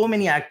 There's so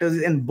many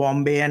actors in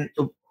Bombay and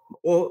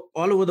all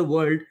over the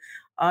world.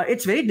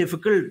 It's very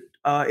difficult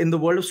in the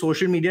world of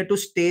social media to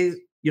stay,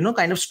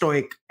 kind of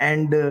stoic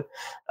and,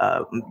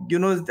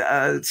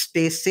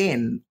 stay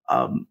sane.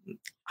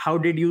 How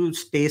did you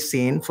stay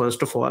sane,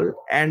 first of all?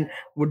 And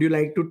would you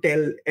like to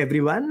tell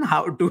everyone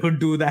how to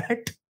do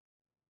that?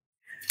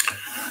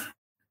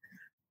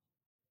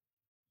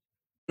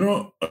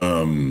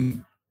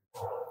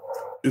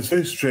 It's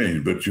very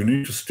strange, but you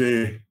need to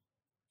stay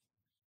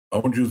I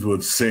won't use the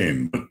word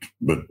sane,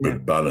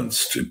 but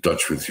balanced, in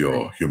touch with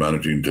your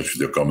humanity, in touch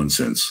with your common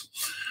sense.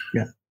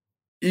 Yeah.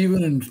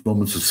 Even in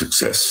moments of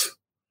success.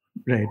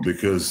 Right.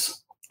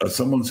 Because as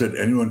someone said,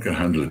 anyone can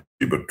handle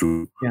it, but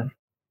to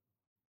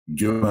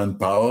give a man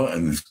power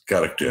and his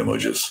character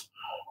emerges.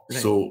 Right.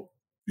 So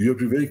you have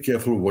to be very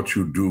careful what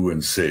you do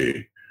and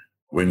say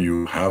when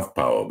you have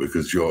power,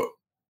 because your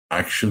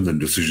actions and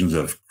decisions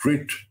have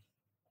great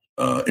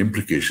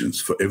implications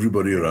for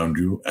everybody around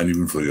you and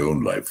even for your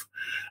own life.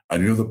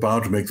 And you have the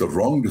power to make the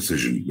wrong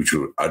decision, which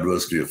will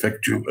adversely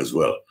affect you as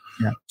well.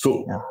 Yeah.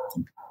 So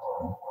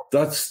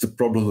that's the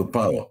problem of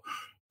power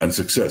and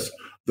success.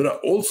 There are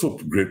also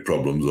great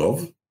problems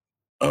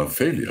of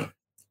failure.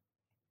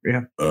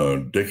 Yeah.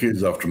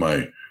 Decades after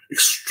my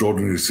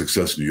extraordinary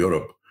success in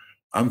Europe,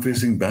 I'm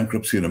facing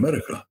bankruptcy in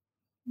America.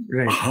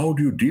 Right. How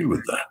do you deal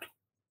with that?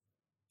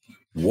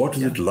 What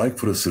is it like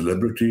for a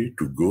celebrity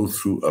to go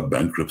through a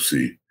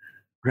bankruptcy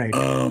Right.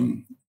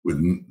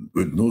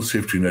 with no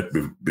safety net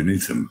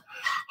beneath him?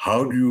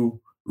 How do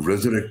you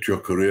resurrect your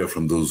career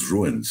from those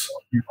ruins?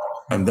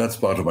 And that's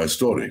part of my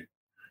story.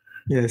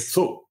 Yes.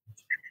 So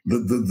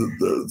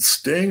the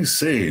staying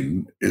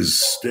sane is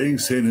staying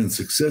sane in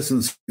success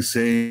and staying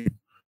sane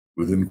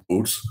within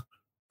quotes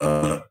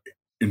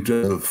in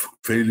terms of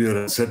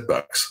failure and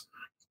setbacks,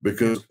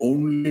 because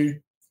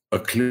only a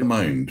clear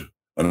mind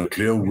and a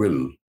clear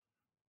will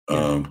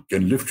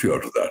can lift you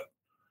out of that.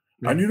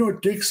 Right. And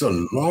it takes a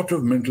lot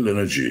of mental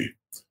energy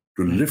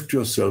to lift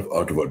yourself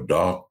out of a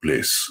dark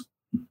place.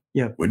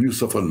 Yeah. When you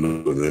suffer,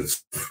 whether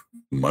it's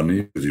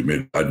money because you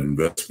made bad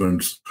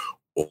investments,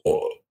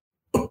 or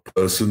a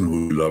person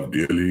who you love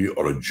dearly,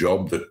 or a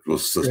job that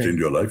was sustained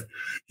your life,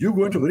 you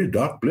go into a very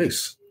dark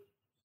place.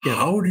 Yeah.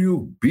 How do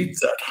you beat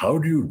that? How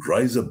do you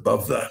rise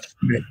above that?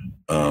 Right.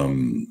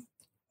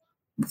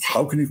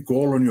 How can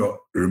you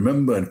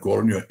remember and call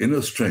on your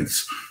inner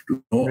strengths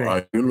to know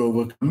I will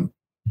overcome?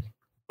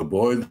 The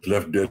boy that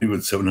left Delhi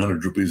with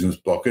 700 rupees in his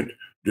pocket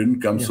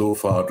didn't come so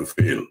far to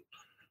fail.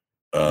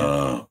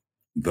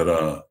 There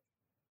are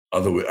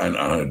other ways, and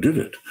I did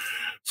it.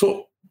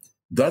 So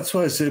that's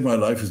why I say my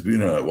life has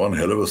been one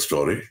hell of a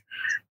story.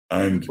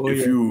 And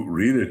if you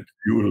read it,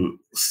 you will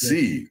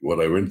see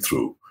what I went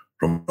through,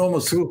 from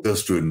enormous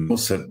success to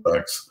enormous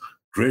setbacks,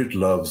 great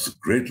loves,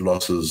 great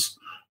losses,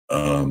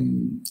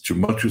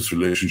 tumultuous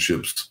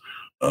relationships,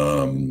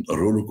 a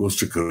roller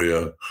coaster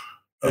career.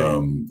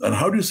 And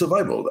how do you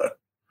survive all that?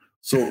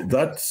 So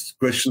that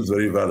question is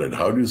very valid.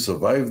 How do you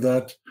survive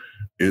that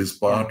is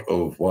part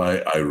of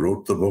why I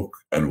wrote the book,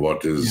 and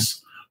what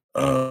is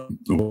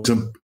what's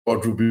important for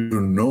people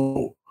to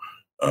know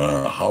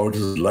how it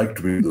is like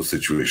to be in those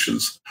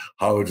situations,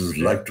 how it is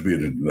like to be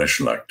an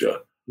international actor,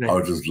 how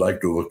it is like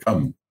to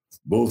overcome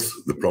both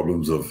the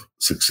problems of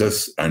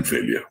success and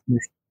failure.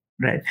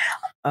 Right.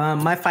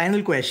 My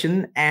final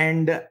question,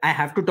 and I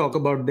have to talk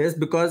about this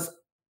because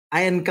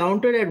I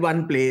encountered at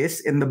one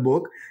place in the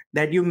book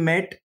that you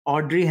met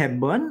Audrey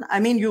Hepburn. I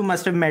mean, you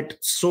must have met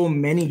so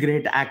many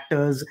great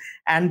actors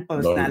and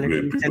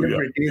personalities,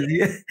 celebrities.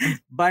 Yeah.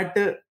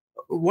 But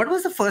what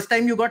was the first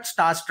time you got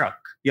starstruck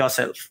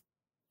yourself?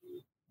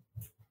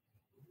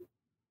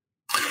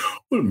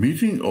 Well,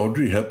 meeting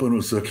Audrey Hepburn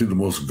was certainly the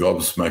most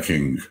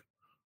gobsmacking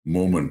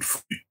moment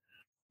for me,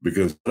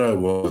 because there I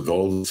was with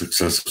all the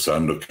success of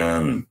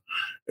Sandokan and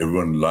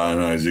everyone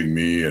lionizing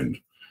me, and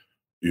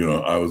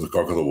I was the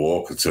cock of the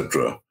walk,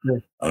 etc.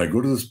 And I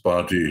go to this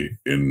party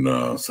in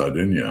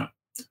Sardinia,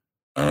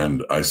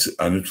 and it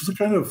was a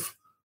kind of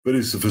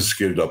very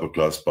sophisticated upper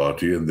class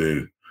party, and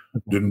they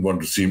didn't want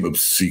to seem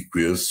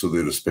obsequious, so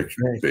they respected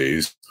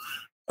space.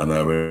 And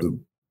I went to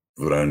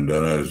the veranda,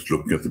 and I was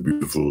looking at the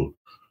beautiful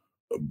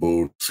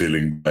boat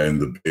sailing by in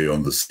the bay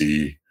on the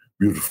sea,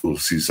 beautiful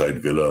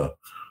seaside villa.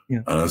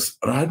 And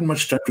I hadn't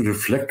much time to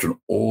reflect on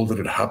all that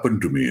had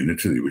happened to me in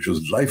Italy, which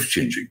was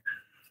life-changing.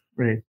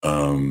 Right.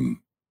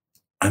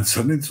 And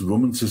suddenly this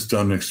woman sits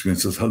down next to me and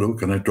says, "Hello,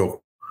 can I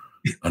talk?"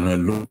 And I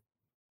look,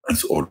 and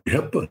it's Audrey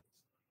Hepburn.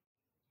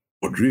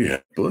 Audrey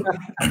Hepburn?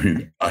 I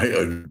mean, I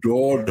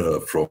adored her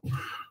from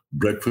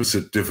Breakfast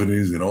at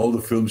Tiffany's and all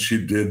the films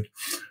she did.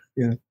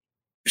 Yeah.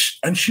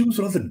 And she was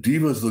one of the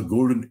divas of the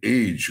golden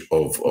age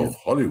of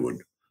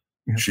Hollywood.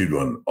 Yeah. She'd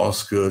won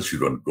Oscars,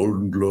 she'd won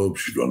Golden Globes,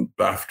 she'd won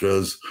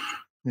BAFTAs.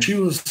 Yeah. She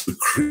was the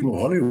cream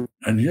of Hollywood.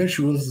 And here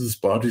she was at this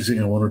party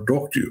saying, "I want to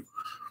talk to you."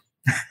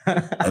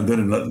 And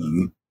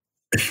then,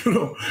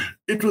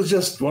 it was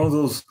just one of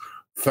those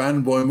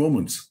fanboy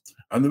moments.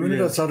 And the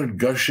minute I started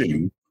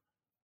gushing,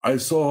 I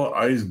saw her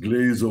eyes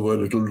glaze over a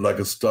little, like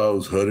a star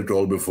who's heard it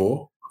all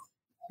before.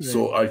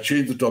 So I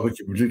changed the topic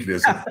completely. I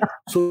said,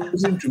 "So I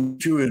was to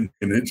meet you in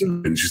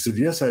Italy." And she said,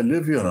 "Yes, I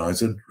live here now." I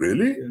said,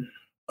 "Really?"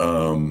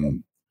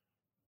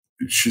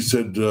 She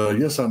said,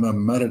 "Yes,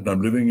 I'm married and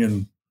I'm living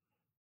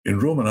in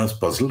Rome." And I was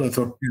puzzled. I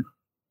thought you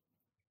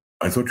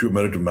were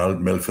married to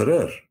Mel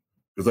Ferrer,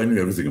 because I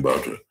knew everything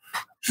about her.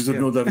 She said,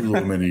 "No, that was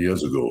over many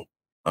years ago.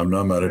 I'm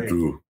now married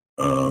to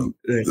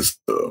this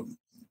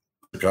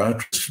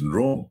psychiatrist in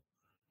Rome.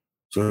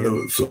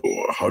 So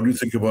how do you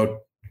think about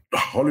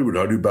Hollywood,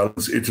 how do you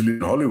balance Italy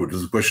and Hollywood?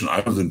 Is a question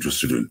I was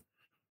interested in.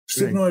 She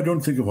said, Right. no, I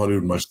don't think of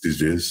Hollywood much these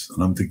days.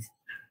 And I'm thinking,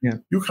 Yeah.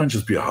 you can't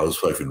just be a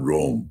housewife in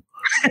Rome.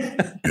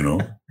 You know,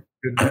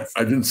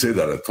 I didn't say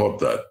that. I thought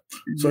that.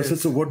 So I said,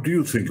 so what do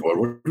you think about?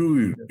 What do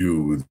you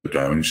do with the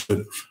time? And she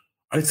said,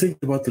 I think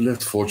about the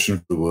less fortunate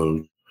in the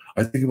world.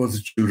 I think about the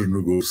children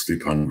who go to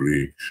sleep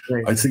hungry.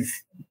 Right. I think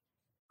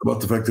about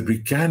the fact that we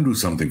can do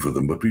something for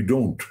them, but we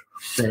don't.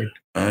 Right.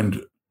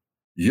 And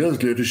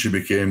years later, she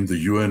became the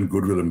UN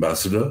Goodwill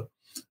Ambassador,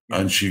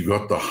 and she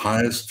got the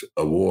highest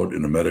award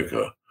in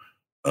America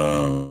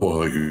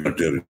for her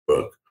humanitarian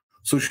work.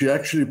 So she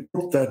actually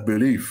put that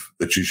belief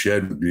that she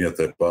shared with me at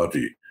that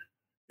party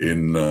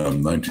in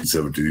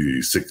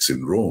 1976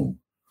 in Rome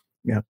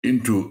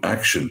into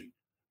action.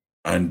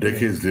 And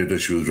decades later,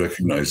 she was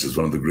recognized as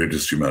one of the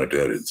greatest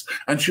humanitarians.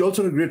 And she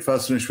also had a great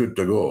fascination with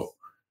Tagore.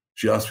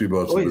 She asked me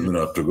about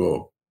Rabindranath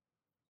Tagore.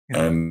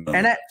 Yeah. And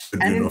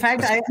in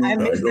fact, I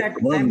missed that.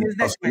 I missed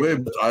that. Away,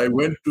 but I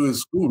went to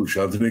his school,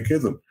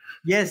 Shantiniketan.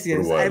 Yes.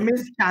 I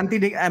missed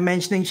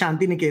mentioning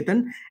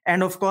Shantiniketan,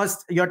 and of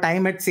course your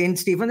time at St.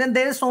 Stephen's. And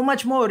there is so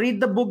much more. Read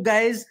the book,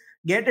 guys.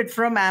 Get it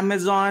from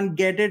Amazon.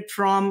 Get it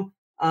from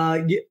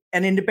an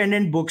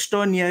independent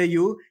bookstore near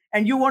you,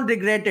 and you won't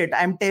regret it.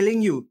 I'm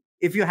telling you.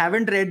 If you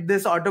haven't read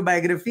this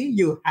autobiography,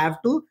 you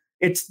have to.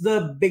 It's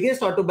the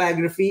biggest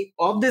autobiography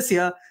of this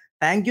year.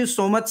 Thank you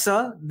so much,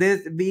 sir.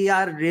 We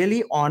are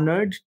really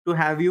honored to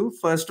have you,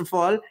 first of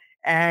all,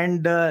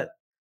 and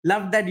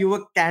love that you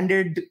were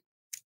candid.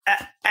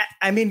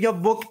 I mean, your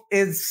book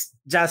is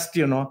just,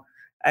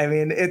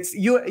 it's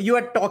you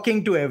are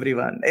talking to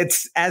everyone.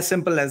 It's as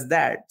simple as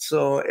that.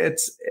 So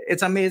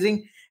it's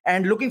amazing,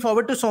 and looking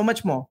forward to so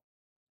much more.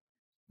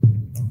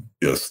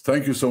 Yes,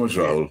 thank you so much,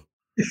 Rahul.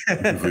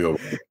 Thank you for your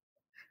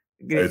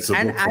Great. It's a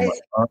book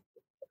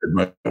from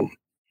my heart.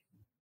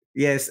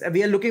 Yes,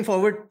 we are looking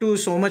forward to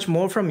so much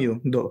more from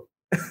you, though.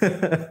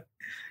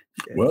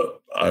 Well,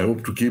 I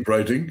hope to keep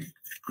writing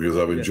because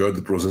I've enjoyed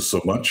the process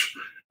so much,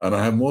 and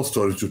I have more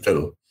stories to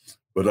tell.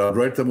 But I'll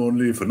write them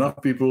only if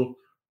enough people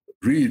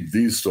read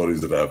these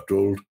stories that I've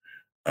told,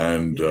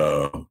 and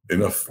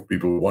enough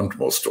people want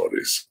more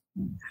stories.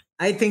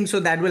 I think so.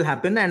 That will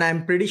happen, and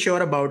I'm pretty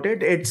sure about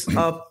it. It's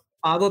a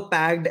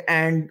power-packed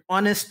and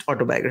honest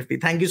autobiography.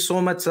 Thank you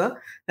so much, sir.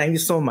 Thank you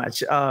so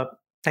much.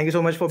 Thank you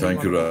so much for being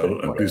Thank you,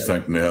 Rahul. And please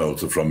thank Neha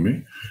also from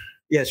me.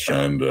 Yes, sure.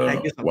 And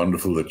Thank you so much.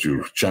 Wonderful that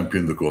you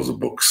championed the cause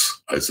of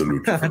books. I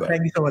salute you for that.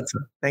 Thank you so much,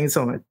 sir. Thank you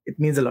so much. It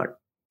means a lot.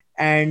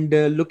 And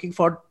looking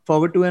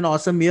forward to an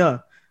awesome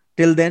year.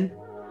 Till then,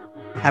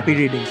 happy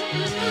reading.